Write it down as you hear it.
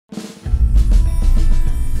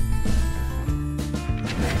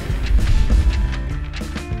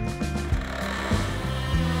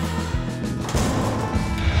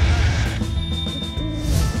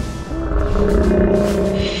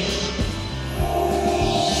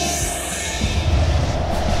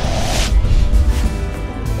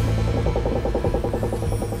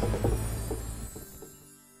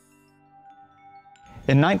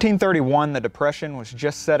In 1931, the Depression was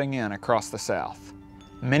just setting in across the South.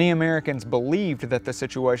 Many Americans believed that the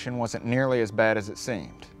situation wasn't nearly as bad as it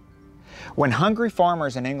seemed. When hungry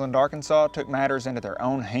farmers in England, Arkansas took matters into their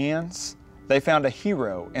own hands, they found a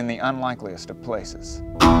hero in the unlikeliest of places.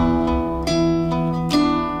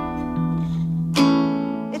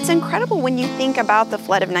 It's incredible when you think about the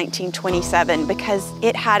flood of 1927 because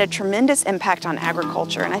it had a tremendous impact on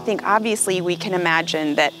agriculture, and I think obviously we can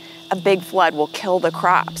imagine that a big flood will kill the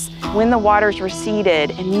crops. When the waters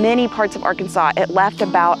receded in many parts of Arkansas, it left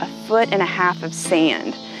about 1.5 feet of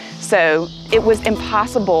sand. So it was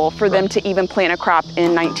impossible for them to even plant a crop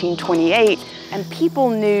in 1928, and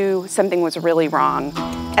people knew something was really wrong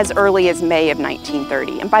as early as May of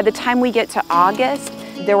 1930. And by the time we get to August,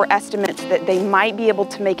 there were estimates that they might be able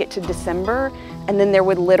to make it to December, and then there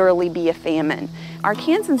would literally be a famine.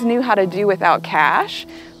 Arkansans knew how to do without cash,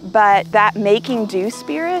 but that making do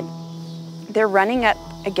spirit, they're running up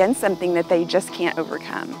against something that they just can't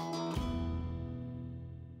overcome.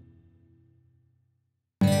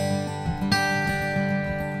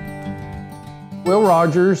 Will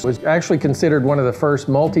Rogers was actually considered one of the first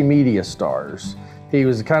multimedia stars. He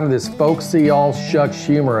was kind of this folksy, all-shucks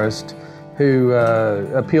humorist who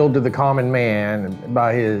appealed to the common man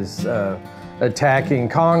by his attacking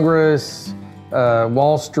Congress,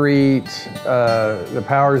 Wall Street, the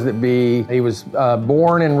powers that be. He was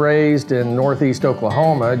born and raised in northeast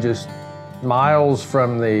Oklahoma, just miles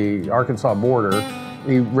from the Arkansas border.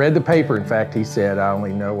 He read the paper. In fact, he said, "I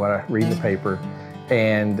only know what I read in the paper."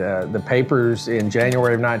 And the papers in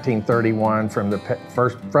January of 1931, from the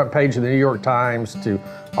first front page of the New York Times to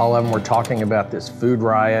all of them were talking about this food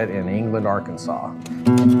riot in England, Arkansas.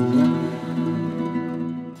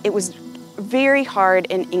 It was very hard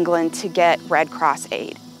in England to get Red Cross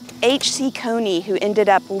aid. H.C. Coney, who ended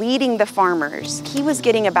up leading the farmers, he was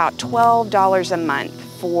getting about $12 a month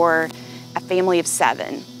for a family of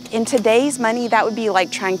 7. In today's money, that would be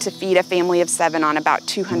like trying to feed a family of 7 on about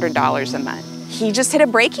 $200 a month. He just hit a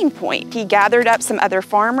breaking point. He gathered up some other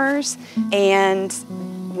farmers and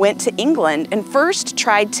went to England and first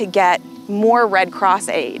tried to get more Red Cross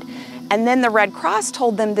aid. And then the Red Cross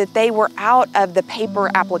told them that they were out of the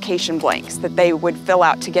paper application blanks that they would fill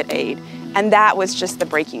out to get aid. And that was just the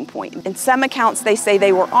breaking point. In some accounts, they say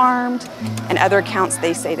they were armed. In other accounts,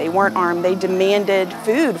 they say they weren't armed. They demanded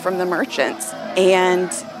food from the merchants.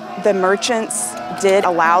 And the merchants did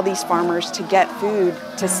allow these farmers to get food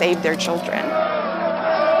to save their children.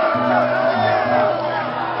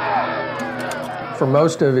 For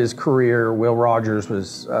most of his career, Will Rogers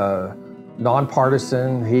was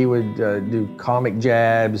nonpartisan. He would do comic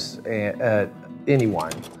jabs at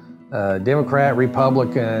anyone, Democrat,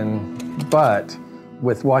 Republican, but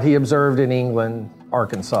with what he observed in England,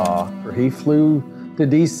 Arkansas, where he flew to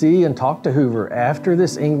D.C. and talked to Hoover after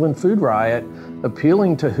this England food riot,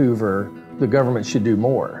 appealing to Hoover the government should do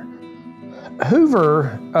more.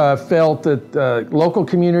 Hoover felt that local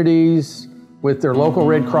communities with their local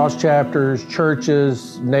Red Cross chapters,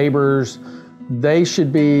 churches, neighbors, they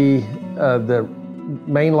should be the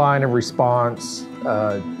main line of response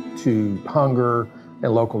to hunger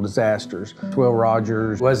and local disasters. Will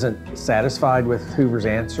Rogers wasn't satisfied with Hoover's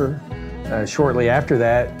answer. Shortly after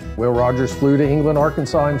that, Will Rogers flew to England,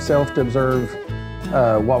 Arkansas himself to observe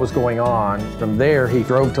what was going on. From there, he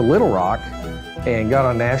drove to Little Rock and got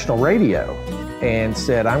on national radio and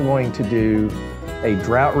said, "I'm going to do a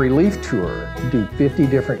drought relief tour, do 50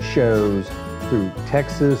 different shows through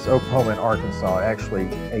Texas, Oklahoma, and Arkansas, actually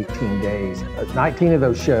 18 days. 19 of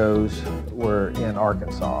those shows were in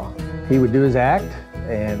Arkansas. He would do his act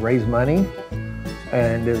and raise money,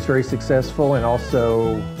 and it was very successful. And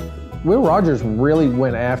also, Will Rogers really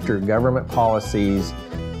went after government policies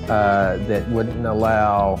that wouldn't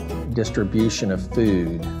allow distribution of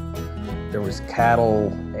food. There was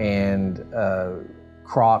cattle and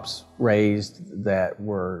crops raised that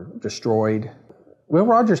were destroyed. Will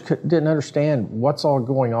Rogers didn't understand what's all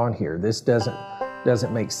going on here. This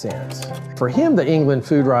doesn't make sense. For him, the England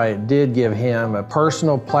food riot did give him a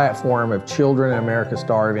personal platform of children in America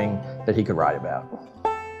starving that he could write about.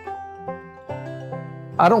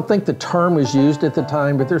 I don't think the term was used at the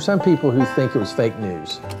time, but there's some people who think it was fake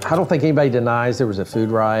news. I don't think anybody denies there was a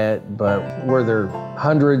food riot, but were there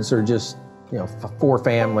hundreds or just 4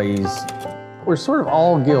 families? We're sort of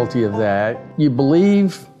all guilty of that. You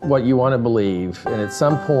believe what you want to believe, and at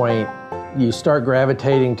some point, you start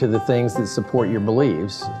gravitating to the things that support your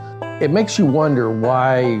beliefs. It makes you wonder,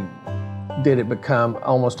 why did it become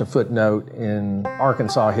almost a footnote in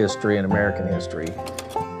Arkansas history and American history?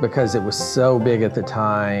 Because it was so big at the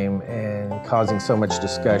time and causing so much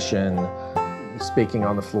discussion. speaking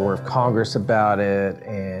on the floor of Congress about it,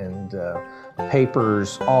 and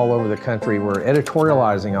papers all over the country were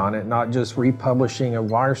editorializing on it, not just republishing a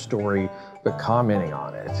wire story, but commenting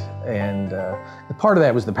on it. And part of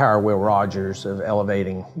that was the power of Will Rogers of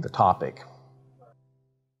elevating the topic.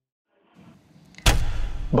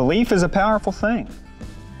 Belief is a powerful thing.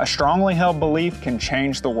 A strongly held belief can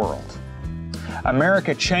change the world.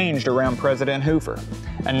 America changed around President Hoover,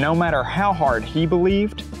 and no matter how hard he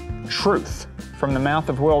believed, truth from the mouth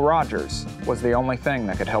of Will Rogers was the only thing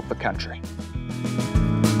that could help the country.